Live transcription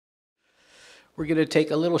We're going to take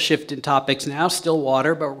a little shift in topics now, still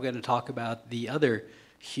water, but we're going to talk about the other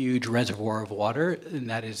huge reservoir of water, and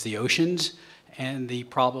that is the oceans and the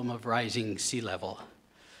problem of rising sea level.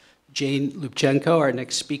 Jane Lubchenco, our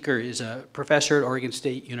next speaker, is a professor at Oregon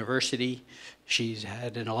State University. She's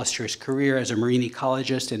had an illustrious career as a marine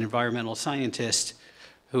ecologist and environmental scientist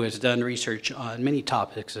who has done research on many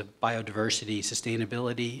topics of biodiversity,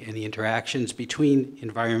 sustainability, and the interactions between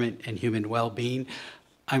environment and human well-being.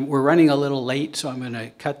 We're running a little late, so I'm going to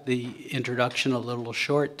cut the introduction a little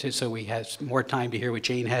short so we have more time to hear what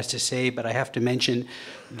Jane has to say, but I have to mention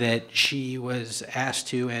that she was asked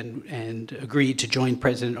to and agreed to join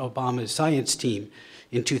President Obama's science team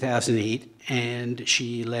in 2008, and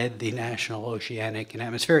she led the National Oceanic and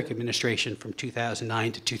Atmospheric Administration from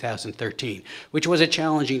 2009 to 2013, which was a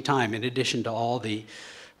challenging time. In addition to all the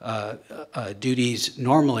duties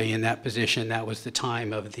normally in that position, that was the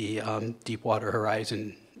time of the Deepwater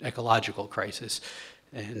Horizon ecological crisis.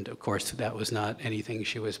 And of course, that was not anything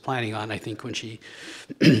she was planning on, I think, when she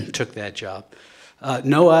took that job.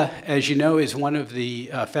 NOAA, as you know, is one of the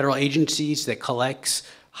federal agencies that collects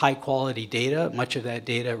high-quality data, much of that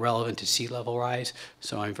data relevant to sea level rise.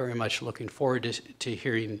 So I'm very much looking forward to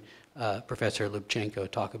hearing Professor Lubchenco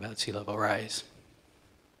talk about sea level rise.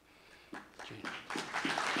 Jane.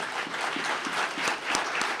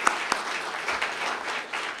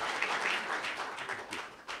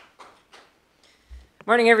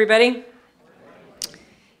 Morning, everybody.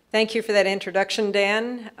 Thank you for that introduction,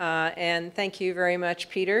 Dan, and thank you very much,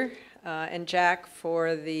 Peter and Jack,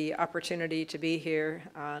 for the opportunity to be here,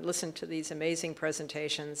 listen to these amazing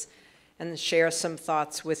presentations, and share some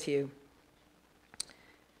thoughts with you.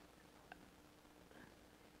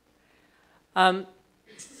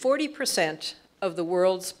 40% of the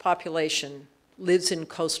world's population lives in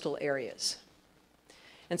coastal areas.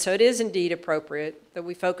 And so it is indeed appropriate that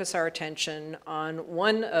we focus our attention on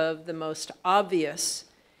one of the most obvious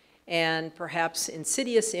and perhaps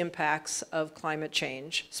insidious impacts of climate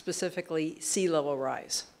change, specifically sea level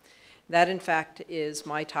rise. That, in fact, is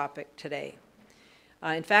my topic today.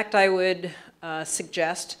 In fact, I would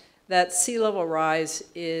suggest that sea level rise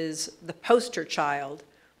is the poster child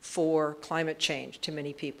for climate change to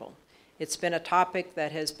many people. It's been a topic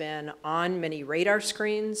that has been on many radar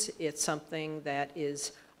screens. It's something that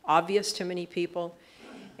is obvious to many people.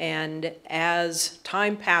 And as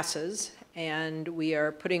time passes and we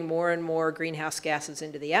are putting more and more greenhouse gases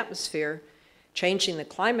into the atmosphere, changing the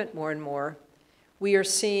climate more and more, we are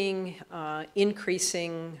seeing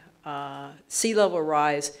increasing sea level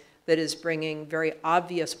rise that is bringing very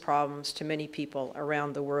obvious problems to many people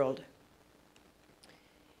around the world.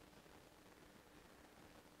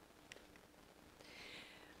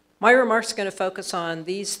 My remarks are going to focus on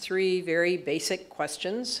these three very basic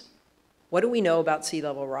questions. What do we know about sea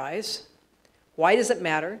level rise? Why does it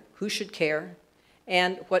matter? Who should care?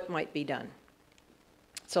 And what might be done?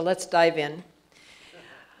 So let's dive in.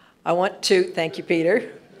 I want to, thank you,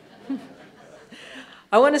 Peter.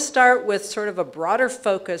 I want to start with sort of a broader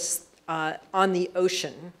focus on the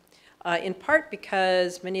ocean, in part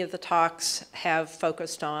because many of the talks have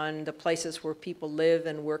focused on the places where people live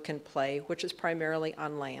and work and play, which is primarily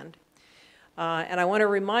on land. And I want to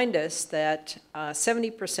remind us that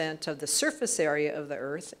 70% of the surface area of the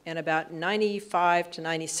Earth and about 95 to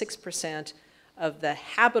 96% of the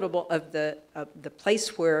habitable, of the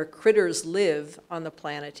place where critters live on the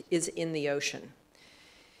planet is in the ocean.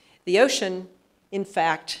 The ocean, in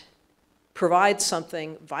fact, provides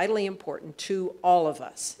something vitally important to all of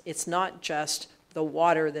us. It's not just the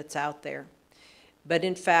water that's out there, but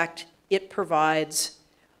in fact, it provides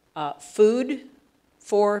food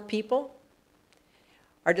for people.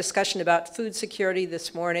 Our discussion about food security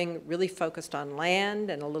this morning really focused on land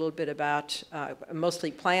and a little bit about,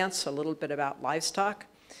 mostly plants, a little bit about livestock.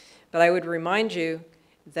 But I would remind you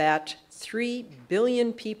that 3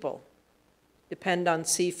 billion people depend on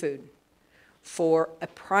seafood for a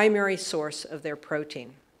primary source of their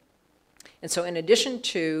protein. And so in addition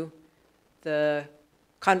to the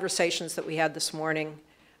conversations that we had this morning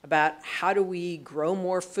about how do we grow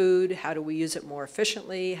more food, how do we use it more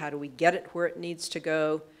efficiently, how do we get it where it needs to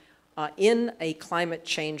go, in a climate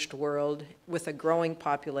changed world with a growing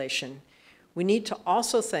population, we need to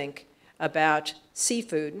also think about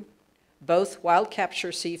seafood, both wild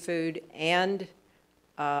capture seafood and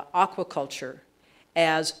aquaculture,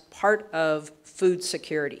 as part of food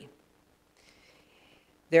security.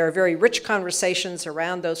 There are very rich conversations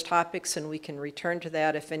around those topics, and we can return to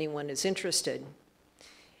that if anyone is interested.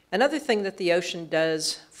 Another thing that the ocean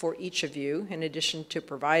does for each of you, in addition to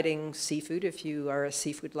providing seafood, if you are a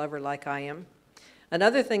seafood lover like I am,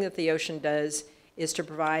 another thing that the ocean does is to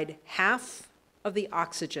provide half of the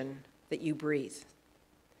oxygen that you breathe.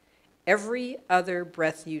 Every other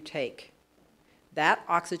breath you take, that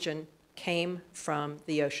oxygen came from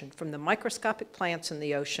the ocean, from the microscopic plants in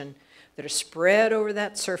the ocean that are spread over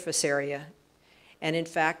that surface area and in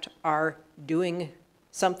fact are doing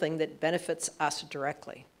something that benefits us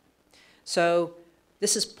directly. So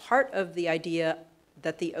this is part of the idea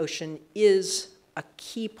that the ocean is a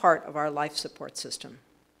key part of our life support system.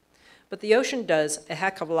 But the ocean does a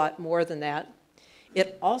heck of a lot more than that.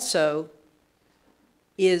 It also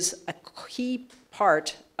is a key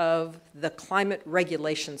part of the climate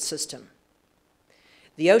regulation system.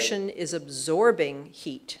 The ocean is absorbing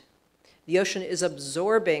heat. The ocean is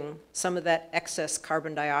absorbing some of that excess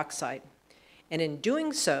carbon dioxide. And in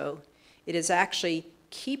doing so, it is actually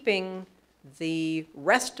keeping the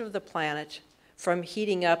rest of the planet from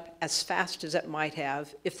heating up as fast as it might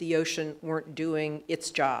have if the ocean weren't doing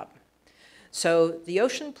its job. So the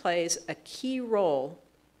ocean plays a key role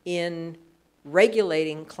in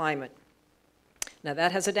regulating climate. Now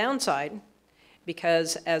that has a downside,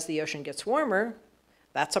 because as the ocean gets warmer,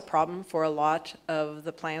 that's a problem for a lot of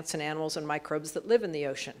the plants and animals and microbes that live in the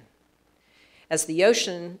ocean. As the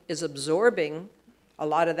ocean is absorbing a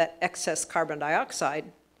lot of that excess carbon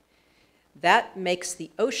dioxide, that makes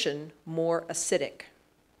the ocean more acidic.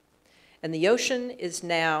 And the ocean is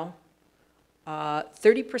now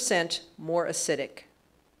 30% more acidic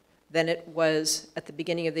than it was at the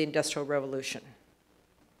beginning of the Industrial Revolution.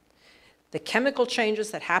 The chemical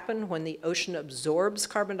changes that happen when the ocean absorbs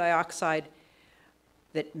carbon dioxide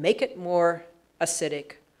that make it more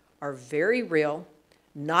acidic are very real,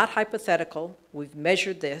 not hypothetical. We've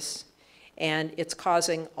measured this, and it's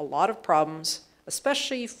causing a lot of problems,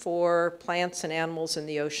 especially for plants and animals in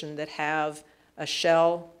the ocean that have a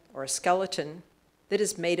shell or a skeleton that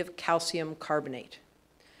is made of calcium carbonate.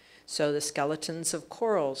 So the skeletons of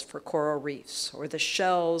corals for coral reefs, or the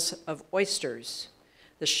shells of oysters,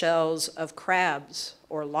 the shells of crabs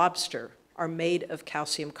or lobster are made of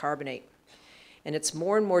calcium carbonate. And it's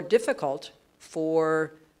more and more difficult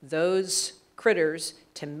for those critters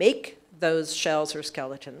to make those shells or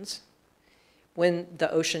skeletons when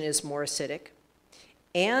the ocean is more acidic.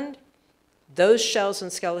 And those shells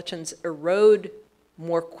and skeletons erode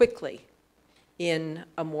more quickly in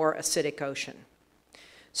a more acidic ocean.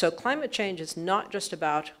 So climate change is not just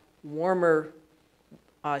about warmer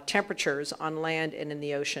temperatures on land and in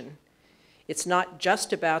the ocean. It's not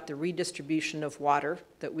just about the redistribution of water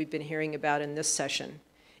that we've been hearing about in this session.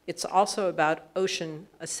 It's also about ocean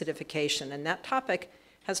acidification, and that topic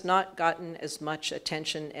has not gotten as much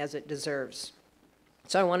attention as it deserves.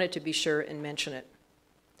 So I wanted to be sure and mention it.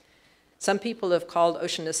 Some people have called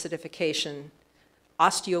ocean acidification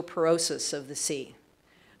osteoporosis of the sea.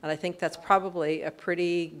 And I think that's probably a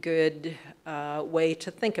pretty good way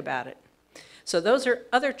to think about it. So those are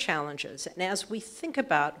other challenges. And as we think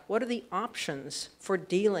about what are the options for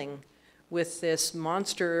dealing with this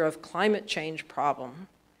monster of climate change problem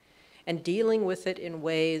and dealing with it in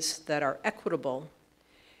ways that are equitable,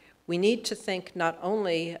 we need to think not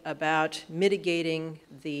only about mitigating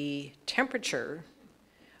the temperature,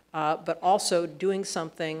 but also doing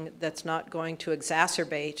something that's not going to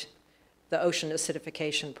exacerbate the ocean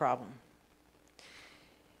acidification problem.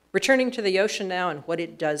 Returning to the ocean now and what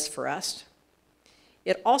it does for us,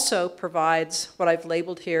 it also provides what I've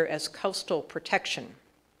labeled here as coastal protection.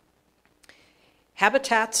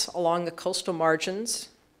 Habitats along the coastal margins,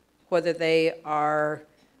 whether they are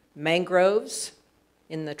mangroves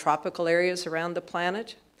in the tropical areas around the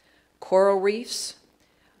planet, coral reefs,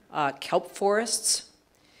 kelp forests,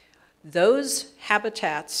 those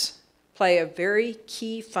habitats play a very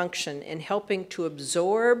key function in helping to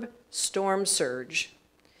absorb storm surge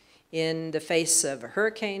in the face of a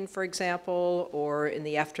hurricane, for example, or in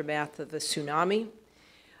the aftermath of a tsunami,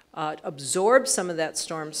 absorb some of that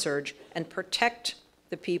storm surge and protect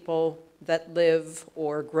the people that live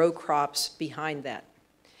or grow crops behind that.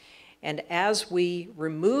 And as we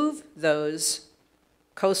remove those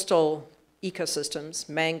coastal ecosystems,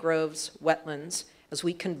 mangroves, wetlands, as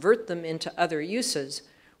we convert them into other uses,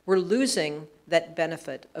 we're losing that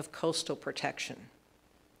benefit of coastal protection.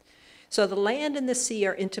 So the land and the sea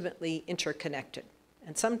are intimately interconnected.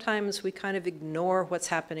 And sometimes we kind of ignore what's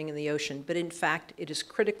happening in the ocean, but in fact, it is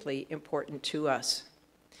critically important to us.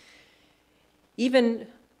 Even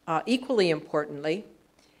equally importantly,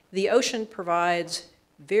 the ocean provides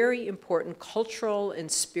very important cultural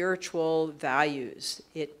and spiritual values.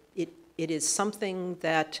 It is something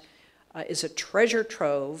that is a treasure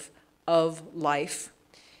trove of life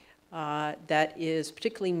that is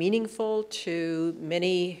particularly meaningful to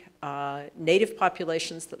many native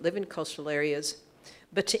populations that live in coastal areas,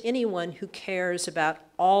 but to anyone who cares about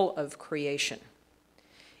all of creation.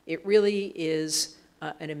 It really is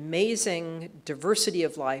an amazing diversity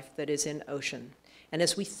of life that is in ocean. And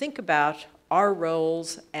as we think about our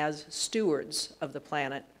roles as stewards of the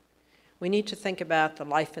planet, we need to think about the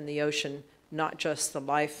life in the ocean, not just the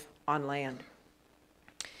life on land.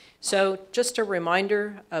 So just a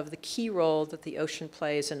reminder of the key role that the ocean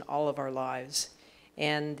plays in all of our lives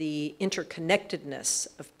and the interconnectedness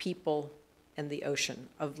of people and the ocean,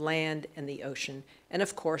 of land and the ocean. And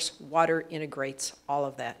of course, water integrates all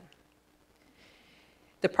of that.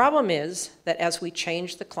 The problem is that as we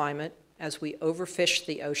change the climate, as we overfish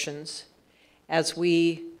the oceans, as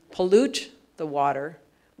we pollute the water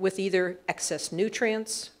with either excess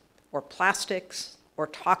nutrients or plastics or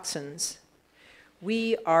toxins,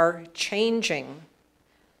 we are changing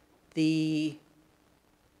the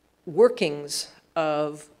workings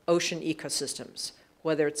of ocean ecosystems,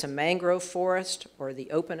 whether it's a mangrove forest or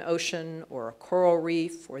the open ocean or a coral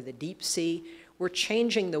reef or the deep sea. We're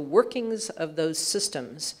changing the workings of those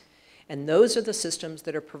systems, and those are the systems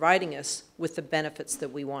that are providing us with the benefits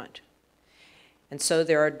that we want. And so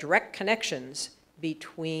there are direct connections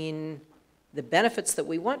between the benefits that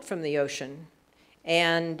we want from the ocean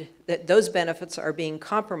and that those benefits are being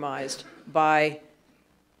compromised by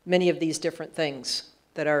many of these different things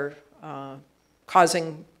that are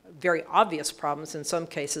causing very obvious problems, in some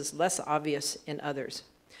cases less obvious in others.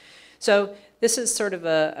 So this is sort of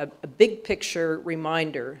a big picture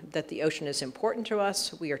reminder that the ocean is important to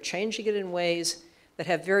us. We are changing it in ways that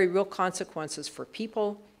have very real consequences for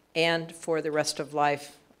people and for the rest of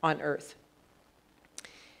life on Earth.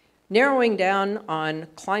 Narrowing down on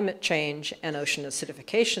climate change and ocean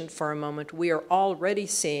acidification for a moment, we are already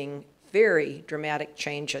seeing very dramatic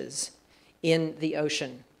changes in the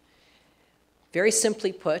ocean. Very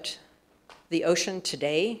simply put, the ocean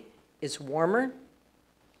today is warmer,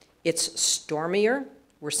 it's stormier,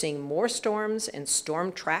 we're seeing more storms and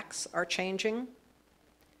storm tracks are changing.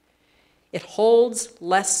 It holds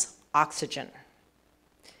less oxygen.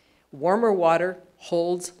 Warmer water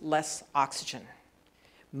holds less oxygen.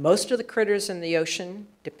 Most of the critters in the ocean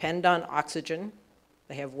depend on oxygen.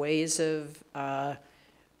 They have ways of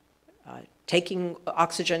taking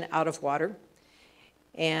oxygen out of water.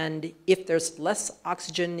 And if there's less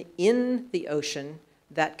oxygen in the ocean,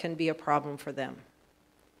 that can be a problem for them.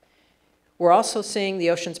 We're also seeing the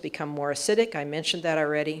oceans become more acidic, I mentioned that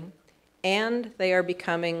already, and they are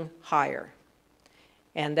becoming higher.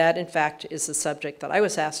 And that, in fact, is the subject that I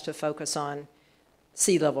was asked to focus on,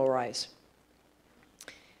 sea level rise.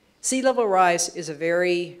 Sea level rise is a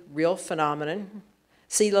very real phenomenon.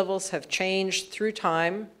 Sea levels have changed through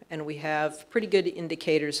time, and we have pretty good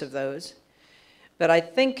indicators of those. But I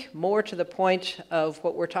think more to the point of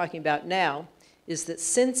what we're talking about now is that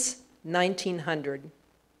since 1900,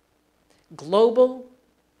 global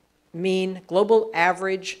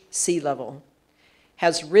average sea level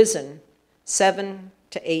has risen 7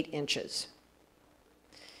 to 8 inches.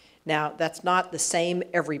 Now, that's not the same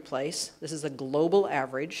every place. This is a global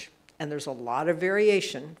average, and there's a lot of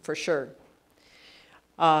variation for sure.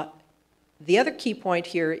 The other key point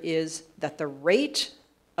here is that the rate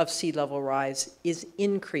of sea level rise is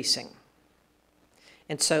increasing.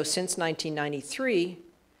 And so since 1993,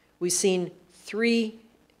 we've seen 3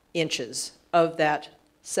 inches of that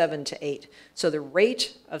 7 to 8. So the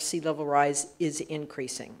rate of sea level rise is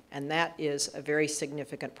increasing, and that is a very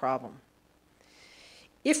significant problem.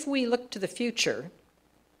 If we look to the future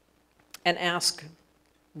and ask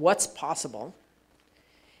what's possible,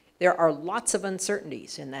 there are lots of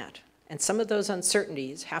uncertainties in that. And some of those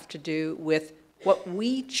uncertainties have to do with what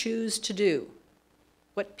we choose to do,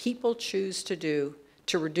 what people choose to do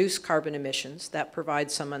to reduce carbon emissions. That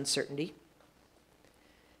provides some uncertainty.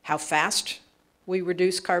 How fast we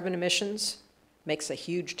reduce carbon emissions makes a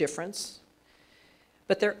huge difference.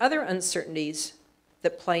 But there are other uncertainties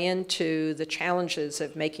that play into the challenges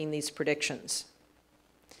of making these predictions.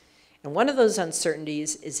 And one of those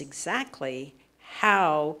uncertainties is exactly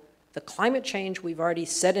how the climate change we've already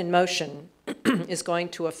set in motion is going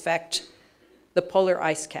to affect the polar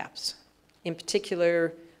ice caps, in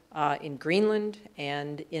particular in Greenland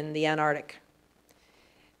and in the Antarctic.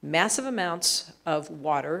 Massive amounts of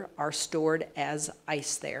water are stored as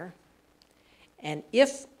ice there. And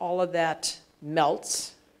if all of that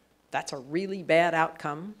melts, that's a really bad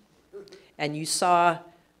outcome. And you saw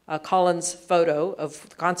Colin's photo of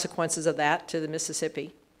the consequences of that to the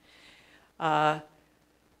Mississippi.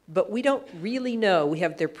 But we don't really know.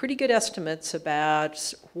 They're pretty good estimates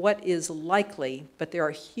about what is likely, but there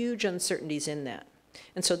are huge uncertainties in that.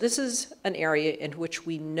 And so this is an area in which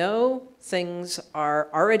we know things are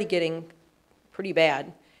already getting pretty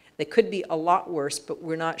bad. They could be a lot worse, but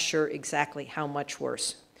we're not sure exactly how much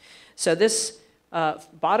worse. So this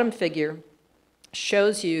bottom figure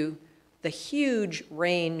shows you the huge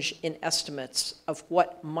range in estimates of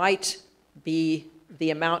what might be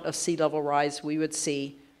the amount of sea level rise we would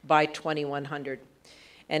see by 2100.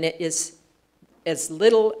 And it is as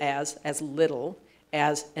little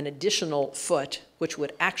as an additional foot, which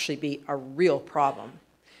would actually be a real problem.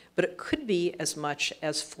 But it could be as much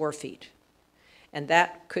as 4 feet. And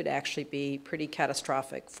that could actually be pretty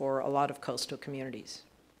catastrophic for a lot of coastal communities,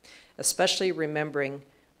 especially remembering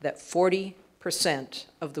that 40%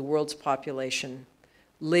 of the world's population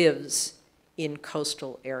lives in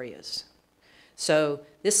coastal areas. So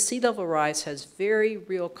this sea level rise has very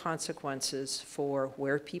real consequences for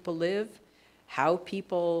where people live, how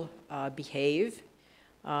people behave,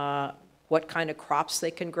 what kind of crops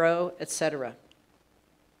they can grow, etc.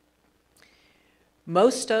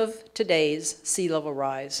 Most of today's sea level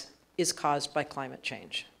rise is caused by climate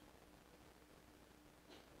change.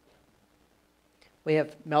 We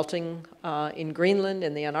have melting in Greenland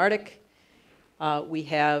and the Antarctic.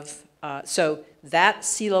 So that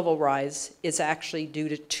sea level rise is actually due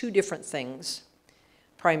to 2 different things,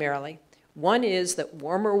 primarily. One is that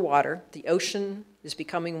warmer water, the ocean is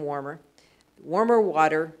becoming warmer. Warmer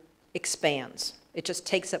water expands. It just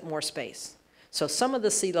takes up more space. So some of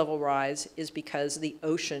the sea level rise is because the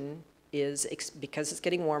ocean because it's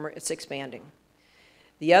getting warmer, it's expanding.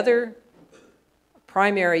 The other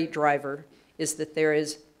primary driver is that there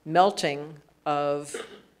is melting of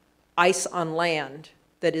ice on land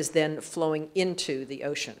that is then flowing into the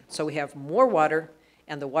ocean. So we have more water,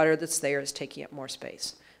 and the water that's there is taking up more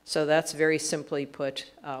space. So that's very simply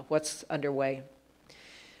put what's underway.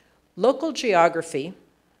 Local geography,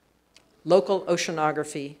 local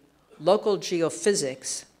oceanography, local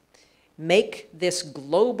geophysics make this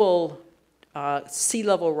global sea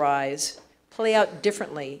level rise play out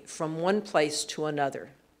differently from one place to another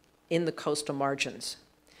in the coastal margins.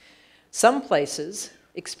 Some places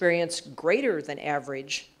experience greater than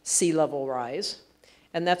average sea level rise,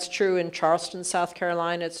 and that's true in Charleston, South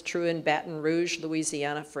Carolina. It's true in Baton Rouge,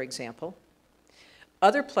 Louisiana, for example.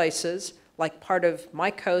 Other places, like part of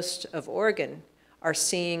my coast of Oregon, are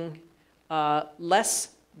seeing less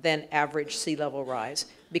than average sea level rise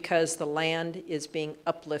because the land is being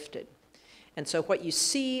uplifted. And so what you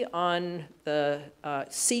see on the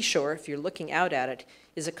seashore, if you're looking out at it,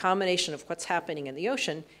 is a combination of what's happening in the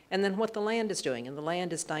ocean and then what the land is doing. And the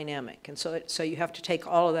land is dynamic. And so you have to take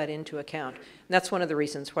all of that into account. And that's one of the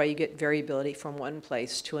reasons why you get variability from one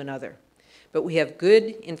place to another. But we have good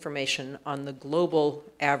information on the global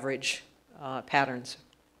average patterns.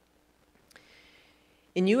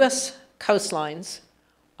 In US coastlines,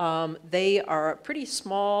 they are a pretty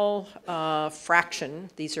small fraction,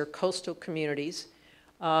 these are coastal communities,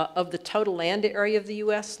 of the total land area of the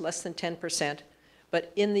US, less than 10%.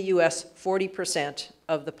 But in the US, 40%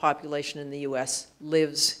 of the population in the US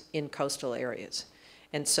lives in coastal areas.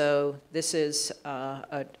 And so this is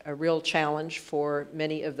a real challenge for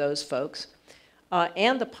many of those folks.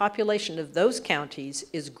 And the population of those counties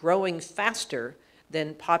is growing faster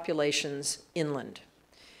than populations inland.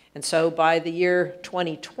 And so by the year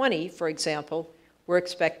 2020, for example, we're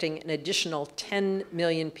expecting an additional 10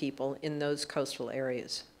 million people in those coastal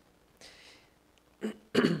areas.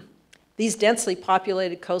 These densely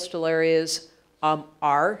populated coastal areas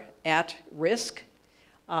are at risk,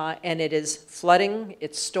 and it is flooding,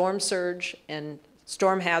 it's storm surge, and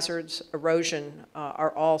storm hazards, erosion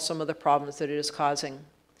are all some of the problems that it is causing.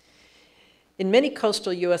 In many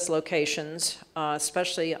coastal US locations,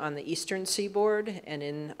 especially on the eastern seaboard and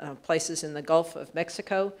in places in the Gulf of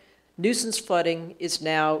Mexico, nuisance flooding is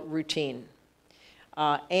now routine.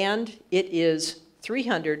 And it is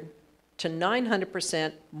 300 to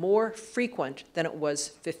 900% more frequent than it was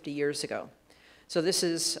 50 years ago. So this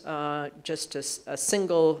is just a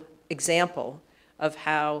single example of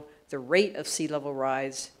how the rate of sea level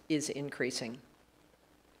rise is increasing.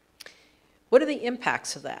 What are the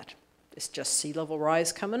impacts of that? It's just sea level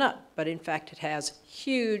rise coming up, but in fact it has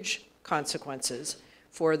huge consequences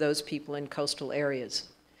for those people in coastal areas.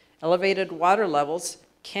 Elevated water levels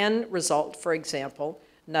can result, for example,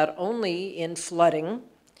 not only in flooding,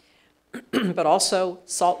 but also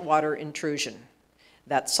saltwater intrusion.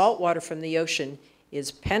 That saltwater from the ocean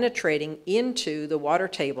is penetrating into the water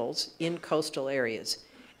tables in coastal areas.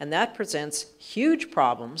 And that presents huge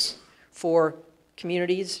problems for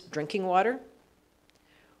communities' drinking water,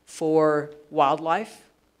 for wildlife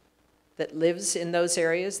that lives in those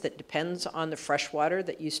areas that depends on the fresh water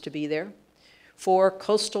that used to be there, for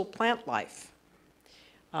coastal plant life,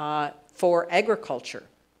 for agriculture.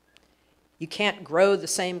 You can't grow the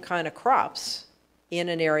same kind of crops in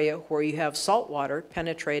an area where you have salt water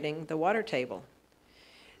penetrating the water table.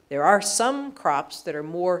 There are some crops that are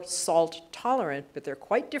more salt tolerant, but they're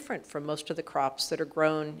quite different from most of the crops that are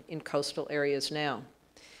grown in coastal areas now.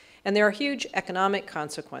 And there are huge economic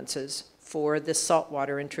consequences for this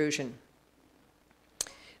saltwater intrusion.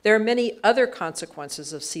 There are many other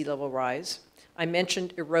consequences of sea level rise. I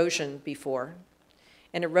mentioned erosion before,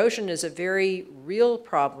 and erosion is a very real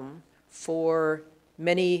problem for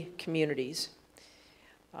many communities.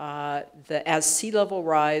 As sea level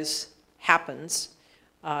rise happens,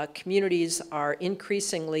 communities are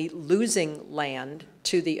increasingly losing land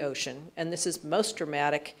to the ocean, and this is most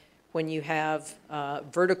dramatic when you have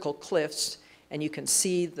vertical cliffs and you can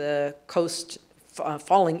see the coast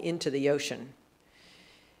falling into the ocean.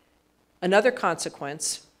 Another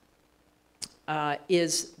consequence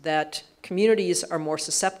is that communities are more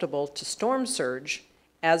susceptible to storm surge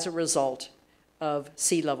as a result of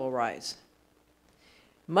sea level rise.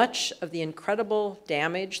 Much of the incredible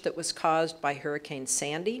damage that was caused by Hurricane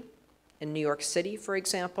Sandy in New York City, for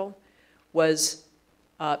example, was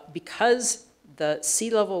because the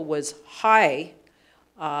sea level was high,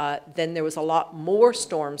 then there was a lot more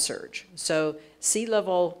storm surge. So sea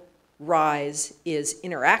level rise is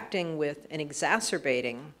interacting with and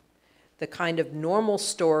exacerbating the kind of normal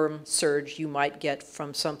storm surge you might get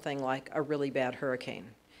from something like a really bad hurricane.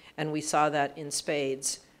 And we saw that in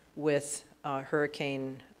spades with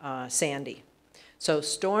Hurricane Sandy. So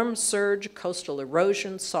storm surge, coastal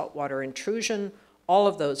erosion, saltwater intrusion, all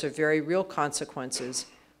of those are very real consequences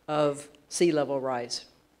of sea level rise.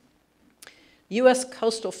 U.S.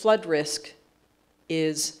 coastal flood risk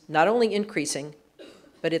is not only increasing,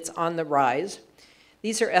 but it's on the rise.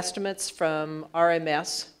 These are estimates from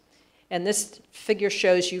RMS, and this figure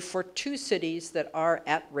shows you for two cities that are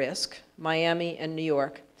at risk, Miami and New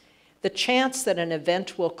York, the chance that an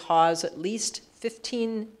event will cause at least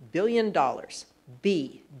 $15 billion, $15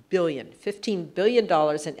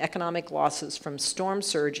 billion in economic losses from storm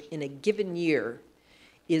surge in a given year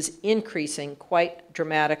is increasing quite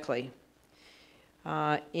dramatically.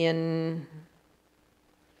 In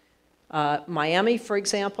Miami, for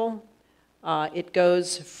example, it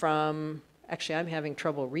goes from, actually I'm having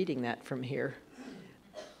trouble reading that from here.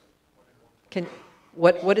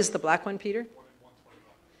 What is the black one, Peter?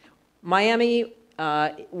 Miami,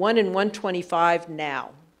 1 in 125 now.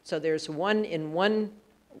 So there's 1 in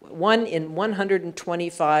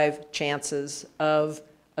 125 chances of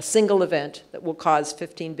a single event that will cause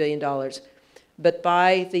 $15 billion. But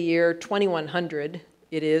by the year 2100,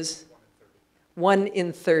 it is 1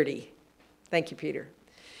 in 30. Thank you, Peter.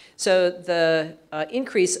 So the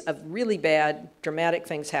increase of really bad, dramatic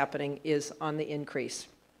things happening is on the increase.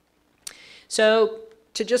 So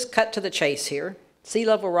to just cut to the chase here, sea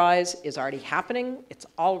level rise is already happening. It's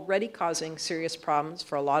already causing serious problems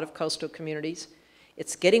for a lot of coastal communities.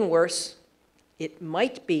 It's getting worse. It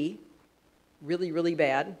might be really, really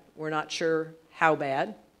bad. We're not sure how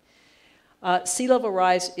bad. Sea level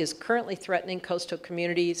rise is currently threatening coastal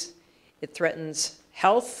communities. It threatens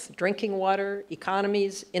health, drinking water,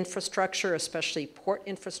 economies, infrastructure, especially port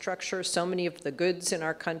infrastructure. So many of the goods in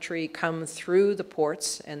our country come through the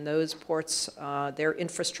ports, and those ports, their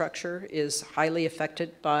infrastructure is highly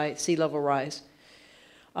affected by sea level rise.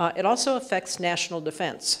 It also affects national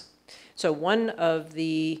defense. So one of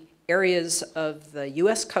the areas of the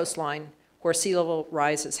US coastline where sea level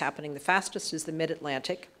rise is happening the fastest is the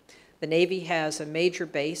mid-Atlantic. The Navy has a major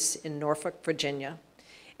base in Norfolk, Virginia,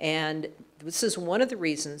 and this is one of the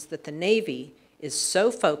reasons that the Navy is so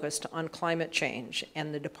focused on climate change,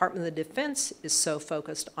 and the Department of Defense is so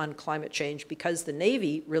focused on climate change because the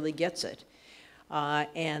Navy really gets it.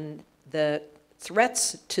 And the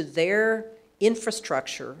threats to their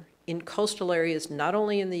infrastructure in coastal areas, not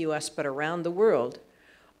only in the US but around the world,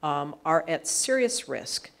 are at serious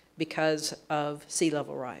risk because of sea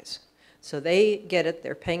level rise. So they get it,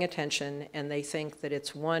 they're paying attention, and they think that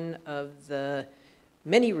it's one of the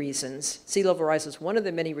many reasons, sea level rise is one of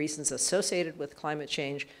the many reasons associated with climate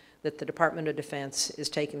change that the Department of Defense is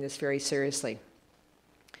taking this very seriously.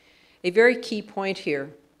 A very key point here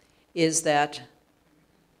is that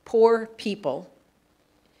poor people,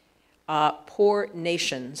 poor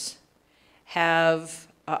nations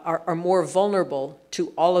are more vulnerable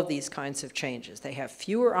to all of these kinds of changes. They have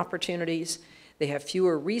fewer opportunities, they have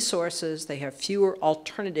fewer resources, they have fewer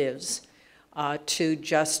alternatives to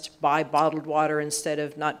just buy bottled water instead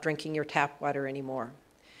of not drinking your tap water anymore.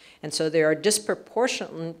 And so there are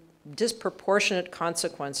disproportionate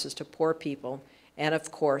consequences to poor people, and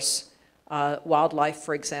of course, wildlife,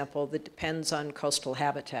 for example, that depends on coastal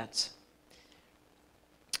habitats.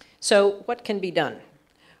 So what can be done?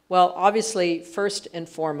 Well, obviously, first and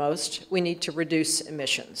foremost, we need to reduce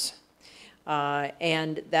emissions.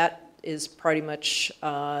 And that is pretty much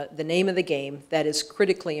the name of the game. That is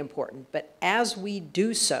critically important. But as we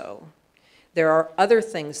do so, there are other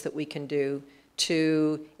things that we can do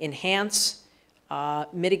to enhance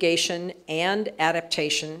mitigation and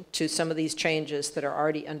adaptation to some of these changes that are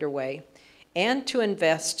already underway, and to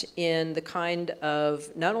invest in the kind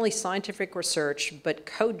of not only scientific research, but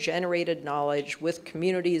co-generated knowledge with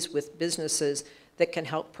communities, with businesses that can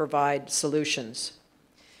help provide solutions.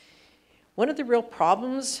 One of the real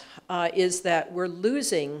problems is that we're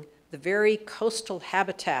losing the very coastal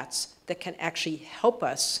habitats that can actually help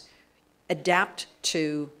us adapt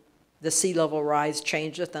to the sea level rise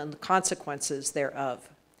changes and the consequences thereof.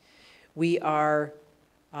 We are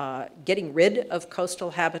getting rid of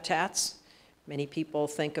coastal habitats. Many people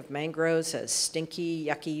think of mangroves as stinky,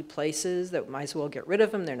 yucky places that might as well get rid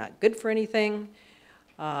of them. They're not good for anything.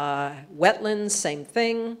 Wetlands, same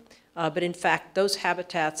thing. But in fact, those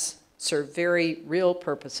habitats serve very real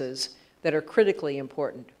purposes that are critically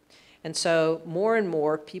important. And so more and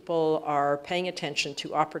more people are paying attention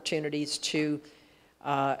to opportunities to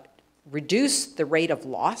reduce the rate of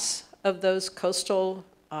loss of those coastal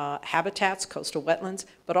habitats, coastal wetlands,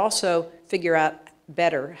 but also figure out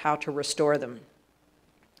better how to restore them.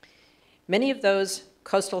 Many of those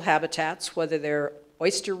coastal habitats, whether they're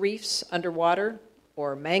oyster reefs underwater,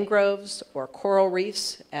 or mangroves, or coral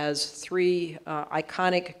reefs, as three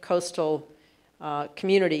iconic coastal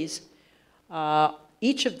communities,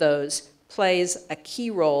 each of those plays a key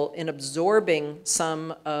role in absorbing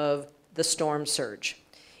some of the storm surge,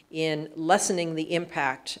 in lessening the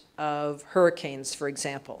impact of hurricanes, for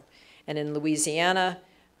example. And in Louisiana,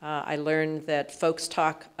 I learned that folks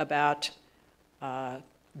talk about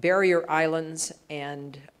barrier islands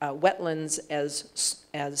and wetlands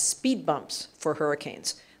as speed bumps for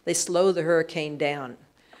hurricanes. They slow the hurricane down,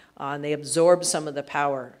 and they absorb some of the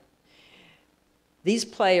power. These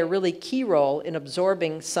play a really key role in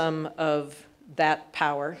absorbing some of that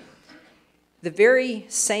power. The very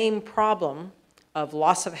same problem of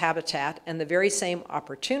loss of habitat and the very same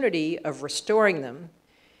opportunity of restoring them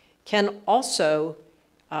can also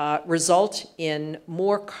result in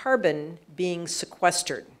more carbon being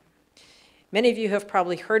sequestered. Many of you have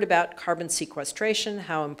probably heard about carbon sequestration,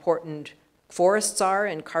 how important forests are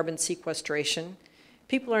in carbon sequestration.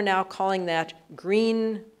 People are now calling that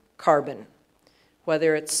green carbon.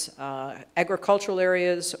 Whether it's agricultural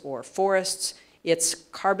areas or forests, it's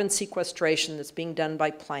carbon sequestration that's being done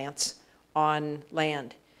by plants on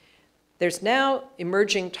land. There's now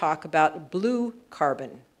emerging talk about blue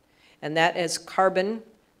carbon, and that is carbon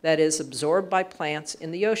that is absorbed by plants in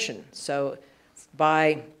the ocean. So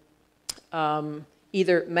by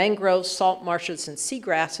either mangroves, salt marshes, and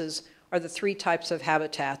seagrasses are the three types of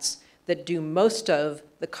habitats that do most of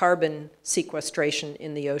the carbon sequestration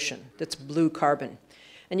in the ocean. That's blue carbon.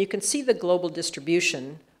 And you can see the global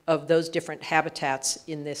distribution of those different habitats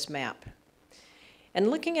in this map. And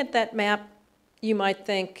looking at that map, you might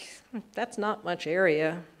think, that's not much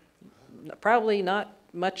area, probably not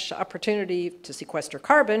much opportunity to sequester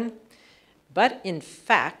carbon, but in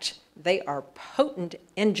fact, they are potent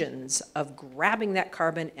engines of grabbing that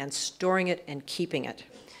carbon and storing it and keeping it.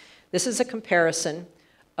 This is a comparison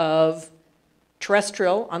of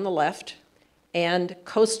terrestrial on the left and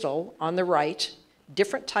coastal on the right,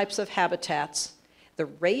 different types of habitats, the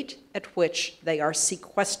rate at which they are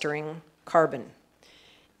sequestering carbon.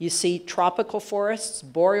 You see tropical forests,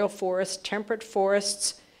 boreal forests, temperate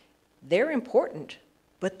forests. They're important,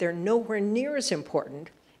 but they're nowhere near as important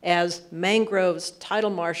as mangroves, tidal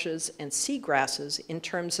marshes, and seagrasses in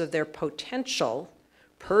terms of their potential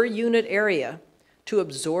per unit area to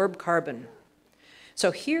absorb carbon. So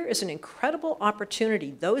here is an incredible opportunity.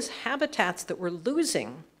 Those habitats that we're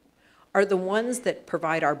losing are the ones that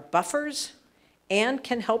provide our buffers and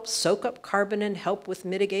can help soak up carbon and help with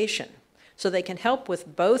mitigation. So they can help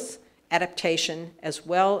with both adaptation as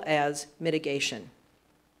well as mitigation.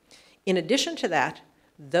 In addition to that,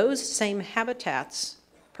 those same habitats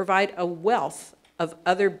provide a wealth of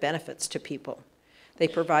other benefits to people. They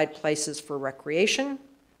provide places for recreation.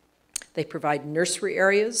 They provide nursery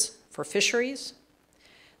areas for fisheries.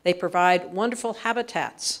 They provide wonderful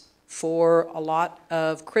habitats for a lot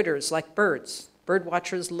of critters like birds. Bird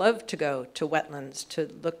watchers love to go to wetlands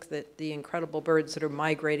to look at the incredible birds that are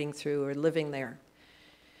migrating through or living there.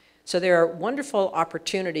 So there are wonderful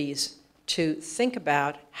opportunities to think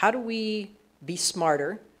about how do we be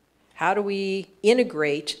smarter, how do we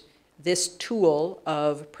integrate this tool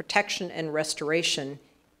of protection and restoration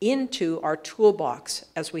into our toolbox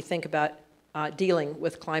as we think about dealing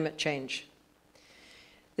with climate change.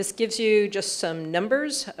 This gives you just some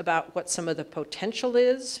numbers about what some of the potential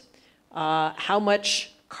is, how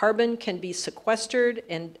much carbon can be sequestered,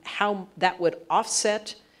 and how that would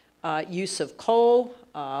offset use of coal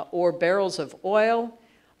or barrels of oil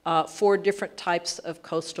for different types of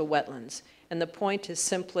coastal wetlands. And the point is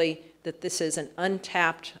simply that this is an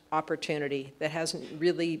untapped opportunity that hasn't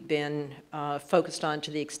really been focused on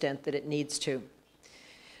to the extent that it needs to.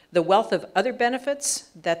 The wealth of other benefits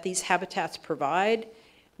that these habitats provide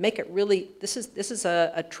make it really, this is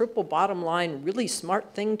a triple bottom line, really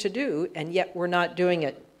smart thing to do, and yet we're not doing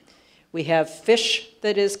it. We have fish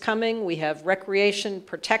that is coming, we have recreation,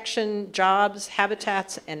 protection, jobs,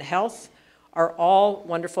 habitats, and health are all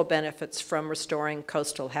wonderful benefits from restoring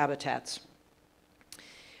coastal habitats.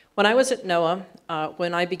 When I was at NOAA,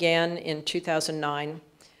 when I began in 2009,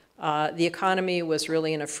 the economy was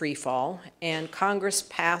really in a free fall, and Congress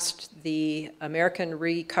passed the American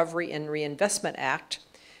Recovery and Reinvestment Act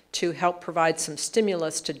to help provide some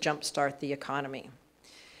stimulus to jumpstart the economy.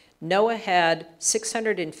 NOAA had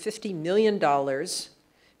 $650 million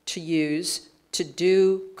to use to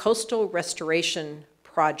do coastal restoration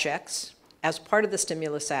projects as part of the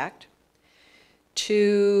Stimulus Act,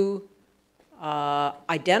 to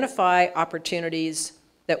identify opportunities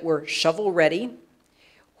that were shovel-ready,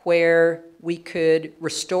 where we could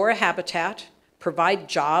restore a habitat, provide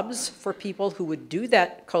jobs for people who would do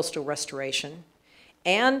that coastal restoration,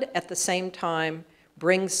 and at the same time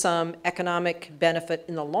bring some economic benefit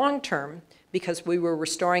in the long term because we were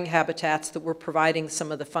restoring habitats that were providing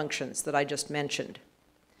some of the functions that I just mentioned.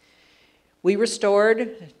 We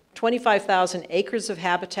restored 25,000 acres of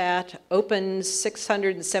habitat, opened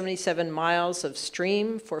 677 miles of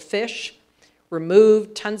stream for fish,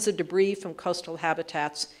 removed tons of debris from coastal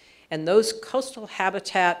habitats, and those coastal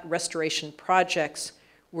habitat restoration projects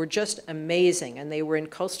were just amazing, and they were in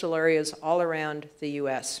coastal areas all around the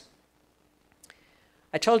US.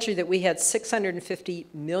 I told you that we had $650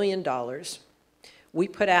 million. We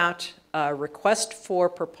put out a request for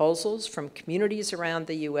proposals from communities around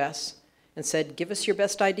the US and said, give us your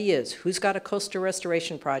best ideas. Who's got a coastal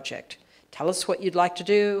restoration project? Tell us what you'd like to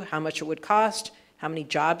do, how much it would cost, how many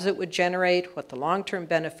jobs it would generate, what the long-term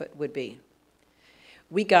benefit would be.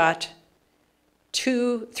 We got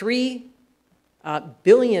 $3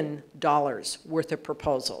 billion worth of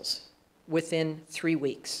proposals within 3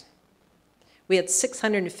 weeks. We had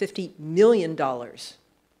 $650 million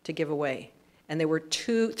to give away, and there were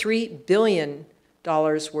 $3 billion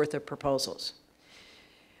worth of proposals.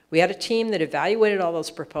 We had a team that evaluated all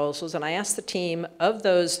those proposals, and I asked the team, of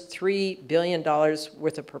those $3 billion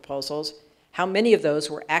worth of proposals, how many of those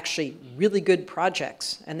were actually really good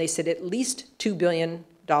projects? And they said at least $2 billion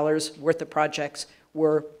worth of projects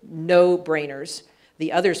were no-brainers.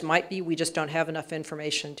 The others might be, we just don't have enough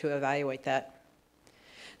information to evaluate that.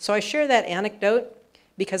 So I share that anecdote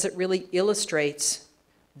because it really illustrates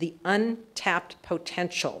the untapped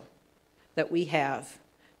potential that we have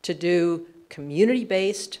to do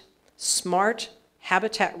community-based, smart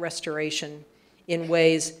habitat restoration in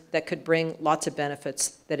ways that could bring lots of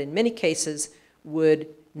benefits that in many cases would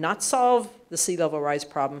not solve the sea level rise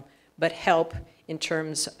problem, but help in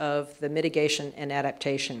terms of the mitigation and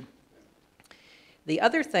adaptation. The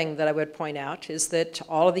other thing that I would point out is that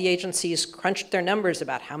all of the agencies crunched their numbers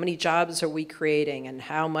about how many jobs are we creating and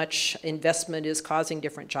how much investment is causing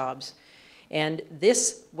different jobs. And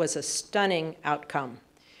this was a stunning outcome.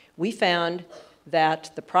 We found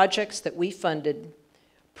that the projects that we funded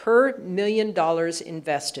per $1 million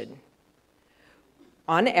invested,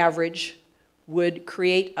 on average, would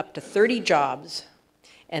create up to 30 jobs,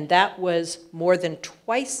 and that was more than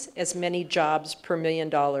twice as many jobs per $1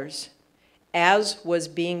 million as was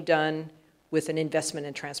being done with an investment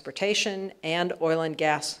in transportation and oil and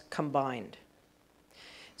gas combined.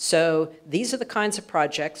 So these are the kinds of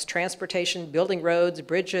projects, transportation, building roads,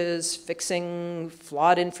 bridges, fixing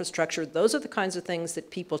flawed infrastructure, those are the kinds of things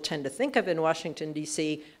that people tend to think of in Washington,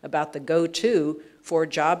 D.C. about the go-to for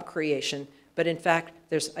job creation. But in fact,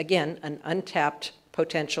 there's, again, an untapped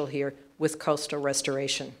potential here with coastal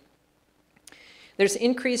restoration. There's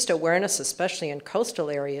increased awareness, especially in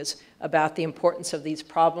coastal areas, about the importance of these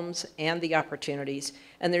problems and the opportunities.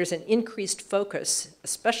 And there's an increased focus,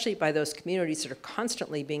 especially by those communities that are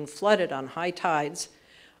constantly being flooded on high tides,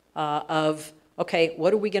 of, okay,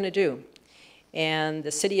 what are we going to do? And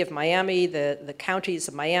the city of Miami, the counties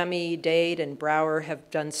of Miami, Dade, and Broward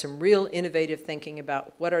have done some real innovative thinking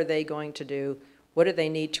about what are they going to do, what do they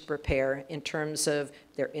need to prepare in terms of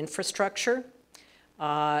their infrastructure,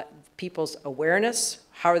 people's awareness,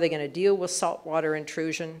 how are they going to deal with saltwater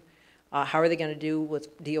intrusion, How are they going to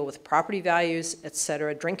deal with property values, et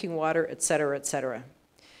cetera, drinking water, et cetera, et cetera.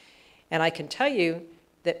 And I can tell you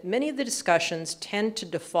that many of the discussions tend to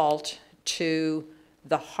default to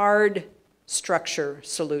the hard structure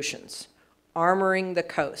solutions, armoring the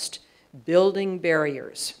coast, building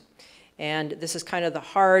barriers. And this is kind of the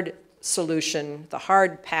hard solution, the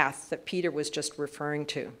hard path that Peter was just referring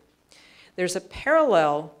to. There's a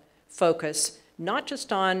parallel focus not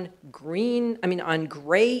just on on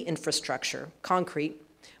gray infrastructure, concrete,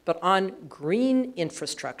 but on green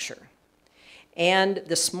infrastructure. And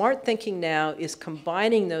the smart thinking now is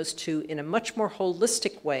combining those two in a much more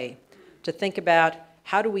holistic way to think about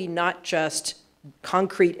how do we not just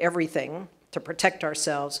concrete everything to protect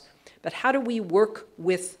ourselves, but how do we work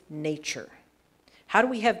with nature? How do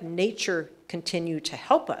we have nature continue to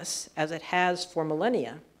help us, as it has for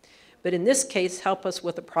millennia, but in this case, help us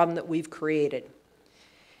with a problem that we've created?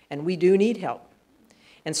 And we do need help.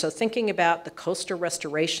 And so thinking about the coastal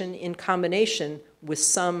restoration in combination with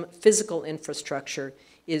some physical infrastructure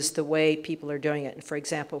is the way people are doing it. And for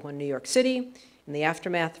example, when New York City, in the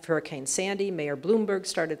aftermath of Hurricane Sandy, Mayor Bloomberg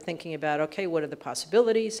started thinking about, okay, what are the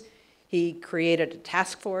possibilities? He created a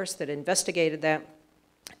task force that investigated that,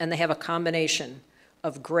 and they have a combination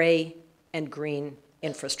of gray and green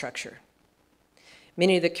infrastructure.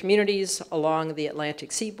 Many of the communities along the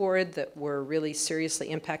Atlantic seaboard that were really seriously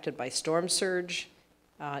impacted by storm surge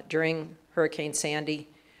during Hurricane Sandy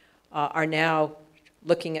are now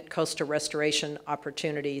looking at coastal restoration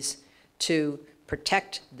opportunities to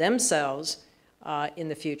protect themselves in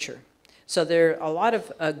the future. So there are a lot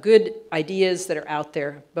of good ideas that are out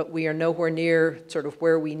there, but we are nowhere near sort of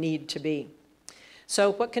where we need to be. So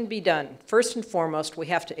what can be done? First and foremost, we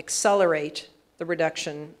have to accelerate the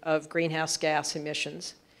reduction of greenhouse gas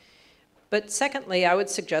emissions. But secondly, I would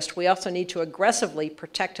suggest we also need to aggressively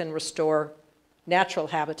protect and restore natural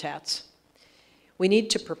habitats. We need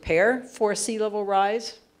to prepare for sea level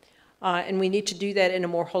rise, and we need to do that in a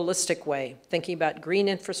more holistic way, thinking about green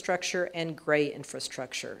infrastructure and gray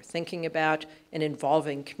infrastructure, thinking about and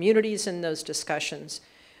involving communities in those discussions,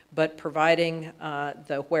 but providing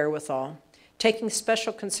the wherewithal, taking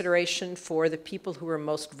special consideration for the people who are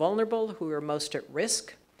most vulnerable, who are most at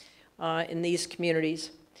risk in these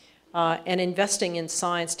communities, and investing in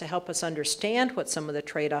science to help us understand what some of the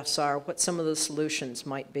trade-offs are, what some of the solutions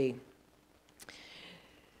might be.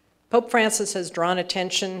 Pope Francis has drawn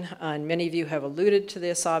attention, and many of you have alluded to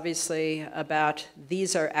this, obviously, about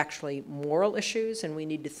these are actually moral issues, and we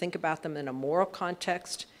need to think about them in a moral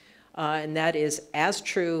context, and that is as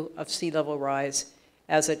true of sea level rise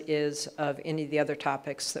as it is of any of the other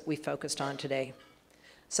topics that we focused on today.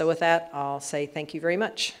 So with that, I'll say thank you very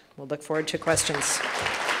much. We'll look forward to questions.